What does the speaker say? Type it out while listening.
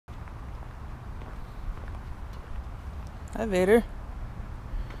Hi, Vader.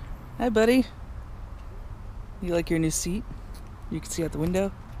 Hi, buddy. You like your new seat? You can see out the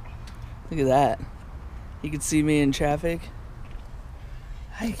window? Look at that. You can see me in traffic.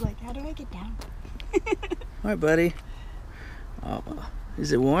 Hi. He's like, how do I get down? Alright, buddy. Oh,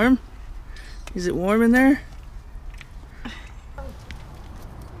 is it warm? Is it warm in there?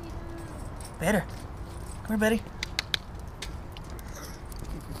 Vader. Come here, buddy.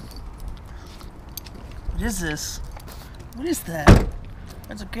 What is this? What is that?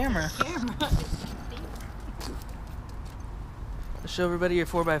 That's a camera. Show everybody your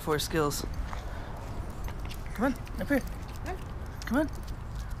 4x4 skills. Come on, up here. Come on.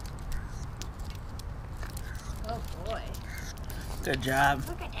 Oh boy. Good job.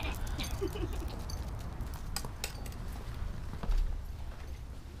 Look, I did it.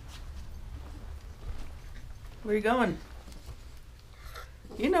 Where you going?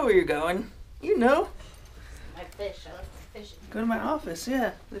 You know where you're going. You know. My fish. I left my fish. Go to my office.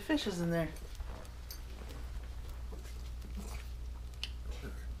 Yeah, the fish is in there.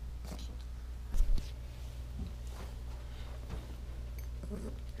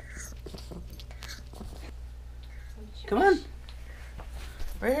 Come on.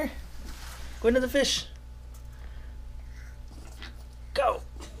 Right here. Go into the fish. Go.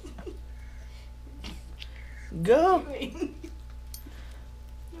 Go.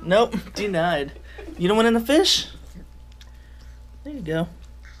 Nope, denied. You don't want in the fish? There you go.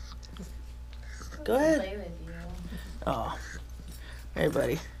 Go ahead. Oh. Hey,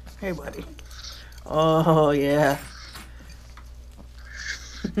 buddy. Hey, buddy. Oh, yeah.